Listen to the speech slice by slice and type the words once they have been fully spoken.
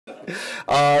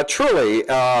Truly,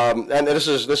 and this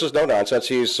is no nonsense.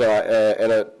 He's in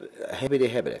a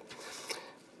hibbity.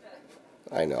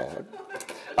 I know.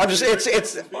 I'm just,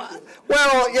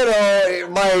 well, you know,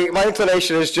 my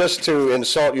inclination is just to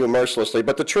insult you mercilessly,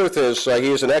 but the truth is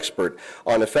he is an expert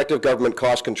on effective government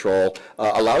cost control,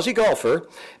 a lousy golfer,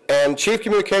 and Chief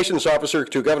Communications Officer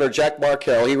to Governor Jack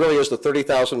Markell. He really is the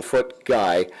 30,000-foot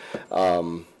guy,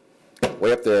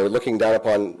 way up there looking down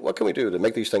upon what can we do to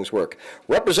make these things work.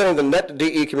 Representing the Net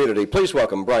DE community, please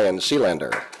welcome Brian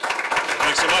Selander.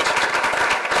 Thanks so much.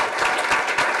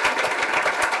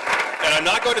 And I'm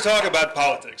not going to talk about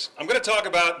politics. I'm going to talk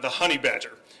about the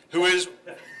HoneyBadger, who is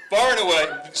far and away,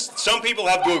 some people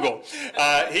have Google.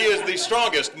 He is the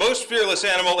strongest, most fearless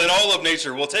animal in all of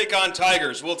nature. We'll take on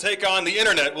tigers. We'll take on the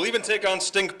internet. We'll even take on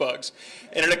stink bugs.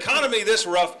 In an economy this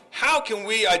rough, how can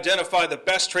we identify the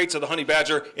best traits of the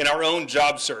HoneyBadger in our own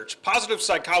job search? Positive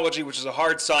psychology, which is a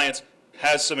hard science,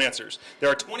 has some answers. There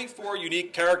are 24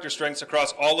 unique character strengths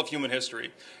across all of human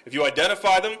history. If you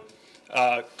identify them,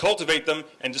 cultivate them,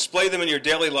 and display them in your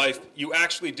daily life, you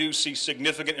actually do see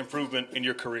significant improvement in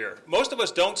your career. Most of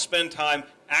us don't spend time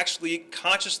actually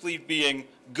consciously being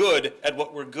good at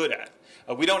what we're good at.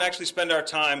 We don't actually spend our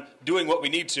time doing what we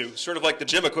need to, sort of like the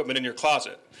gym equipment in your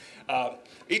closet.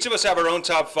 Each of us have our own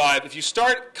top 5. If you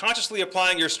start consciously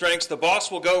applying your strengths, the boss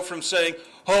will go from saying,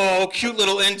 "Oh, cute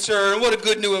little intern, what a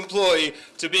good new employee,"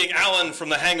 to being Alan from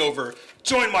The Hangover.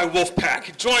 "Join my wolf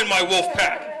pack, join my wolf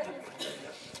pack."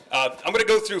 I'm going to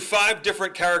go through 5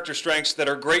 different character strengths that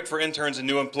are great for interns and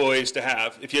new employees to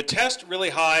have. If you test really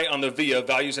high on the VIA,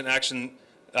 Values and Action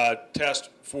test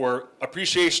for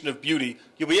appreciation of beauty,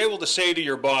 you'll be able to say to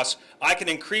your boss, "I can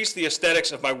increase the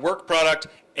aesthetics of my work product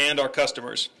and our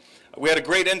customers." We had a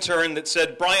great intern that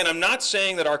said, "Brian, I'm not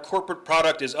saying that our corporate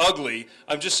product is ugly.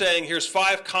 I'm just saying here's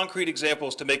 5 concrete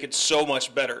examples to make it so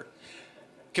much better."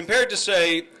 Compared to,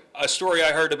 say, a story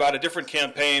I heard about a different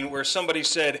campaign where somebody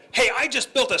said, "Hey, I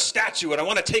just built a statue and I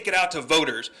want to take it out to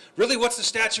voters." "Really, what's the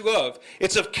statue of?"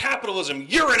 "It's of capitalism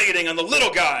urinating on the little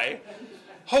guy."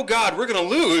 "Oh God, we're going to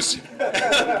lose."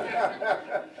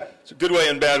 It's a good way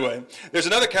and bad way. There's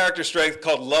another character strength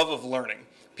called love of learning.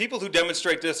 People who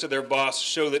demonstrate this to their boss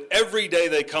show that every day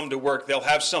they come to work, they'll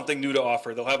have something new to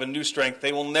offer. They'll have a new strength.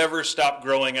 They will never stop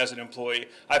growing as an employee.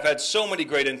 I've had so many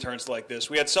great interns like this.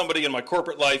 We had somebody in my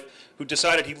corporate life who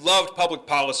decided he loved public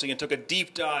policy and took a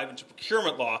deep dive into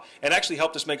procurement law and actually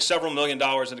helped us make several $1 million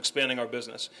in expanding our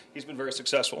business. He's been very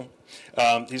successful.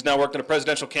 He's now worked in a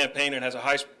presidential campaign and has a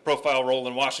high-profile role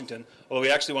in Washington, although he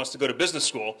actually wants to go to business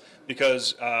school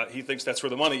because he thinks that's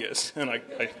where the money is, and I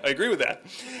agree with that.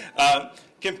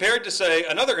 Compared to, say,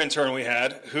 another intern we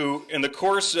had who, in the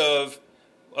course of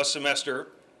a semester,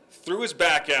 threw his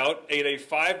back out, ate a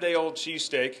 5-day-old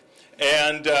cheesesteak,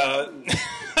 and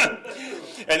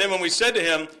and then when we said to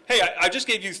him, "Hey, I just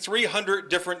gave you 300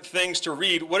 different things to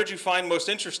read. What did you find most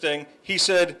interesting?" He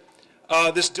said,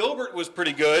 "This Dilbert was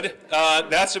pretty good.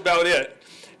 That's about it."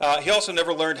 He also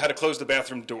never learned how to close the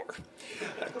bathroom door.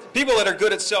 People that are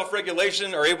good at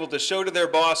self-regulation are able to show to their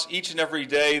boss each and every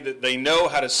day that they know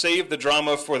how to save the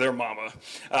drama for their mama,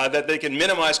 that they can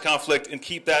minimize conflict and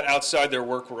keep that outside their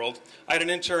work world. I had an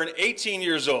intern, 18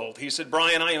 years old. He said,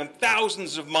 "Brian, I am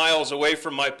thousands of miles away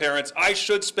from my parents. I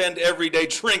should spend every day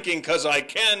drinking because I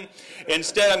can.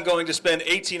 Instead, I'm going to spend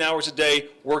 18 hours a day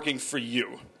working for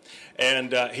you."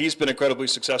 And he's been incredibly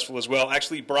successful as well.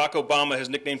 Actually, Barack Obama has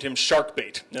nicknamed him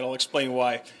Sharkbait, and I'll explain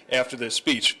why after this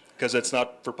speech, because it's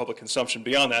not for public consumption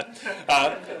beyond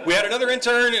that. We had another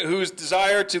intern whose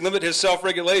desire to limit his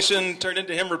self-regulation turned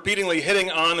into him repeatedly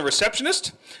hitting on the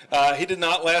receptionist. He did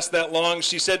not last that long.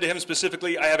 She said to him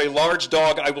specifically, "I have a large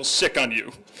dog, I will sick on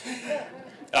you."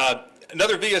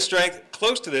 Another VIA strength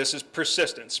close to this is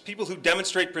persistence. People who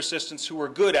demonstrate persistence, who are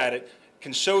good at it,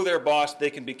 can show their boss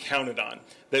they can be counted on,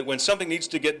 that when something needs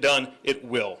to get done, it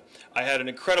will. I had an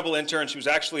incredible intern. She was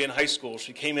actually in high school.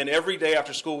 She came in every day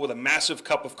after school with a massive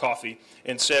cup of coffee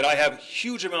and said, "I have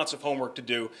huge amounts of homework to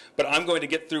do, but I'm going to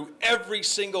get through every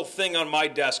single thing on my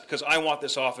desk because I want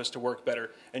this office to work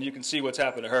better." And you can see what's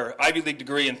happened to her. Ivy League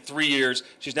degree in 3 years.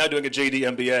 She's now doing a JD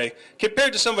MBA.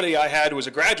 Compared to somebody I had who was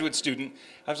a graduate student,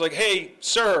 I was like, "Hey,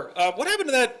 sir, what happened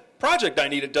to that project I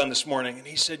needed done this morning?" And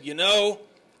he said, "You know,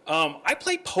 I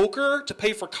played poker to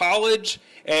pay for college,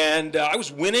 and I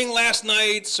was winning last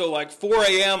night, so like 4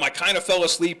 a.m. I kind of fell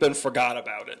asleep and forgot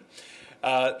about it."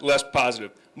 Less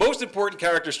positive. Most important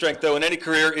character strength, though, in any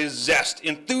career is zest,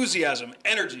 enthusiasm,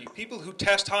 energy. People who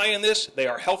test high in this, they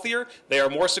are healthier, they are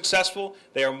more successful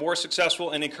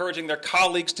in encouraging their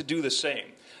colleagues to do the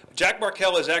same. Jack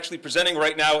Markell is actually presenting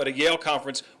right now at a Yale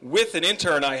conference with an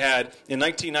intern I had in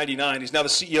 1999. He's now the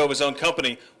CEO of his own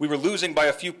company. We were losing by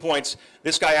a few points.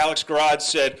 This guy, Alex Garrod,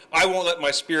 said, "I won't let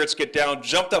my spirits get down,"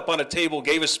 jumped up on a table,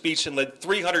 gave a speech, and led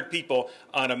 300 people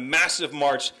on a massive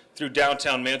march through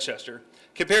downtown Manchester.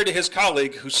 Compared to his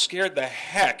colleague, who scared the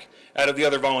heck out of the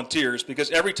other volunteers,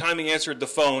 because every time he answered the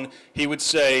phone, he would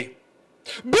say,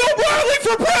 "Bill Barley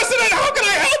for president, how can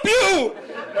I help you?"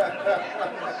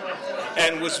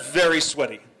 And was very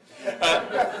sweaty.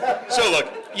 So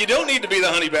look, you don't need to be the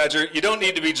honey badger, you don't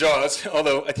need to be Jaws,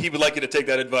 although he would like you to take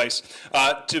that advice,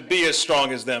 to be as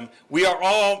strong as them. We are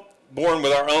all born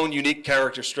with our own unique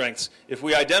character strengths. If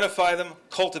we identify them,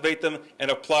 cultivate them,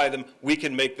 and apply them, we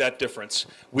can make that difference.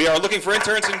 We are looking for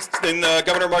interns in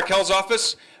Governor Markell's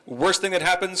office. Worst thing that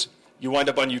happens, you wind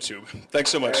up on YouTube. Thanks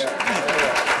so much.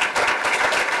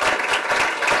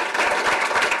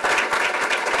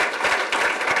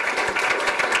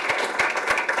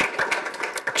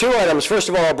 Two items. First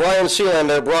of all, Brian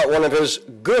Selander brought one of his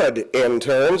good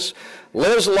interns,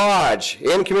 Liz Lodge,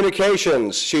 in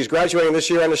communications. She's graduating this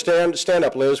year, I understand. Stand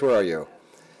up, Liz. Where are you?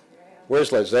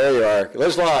 Where's Liz? There you are.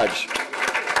 Liz Lodge.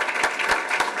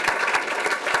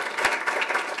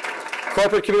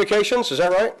 Corporate communications, is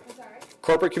that right? I'm sorry?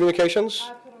 Corporate communications?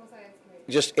 Political science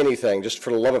committee. Just anything. Just for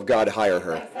the love of God, hire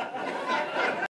her.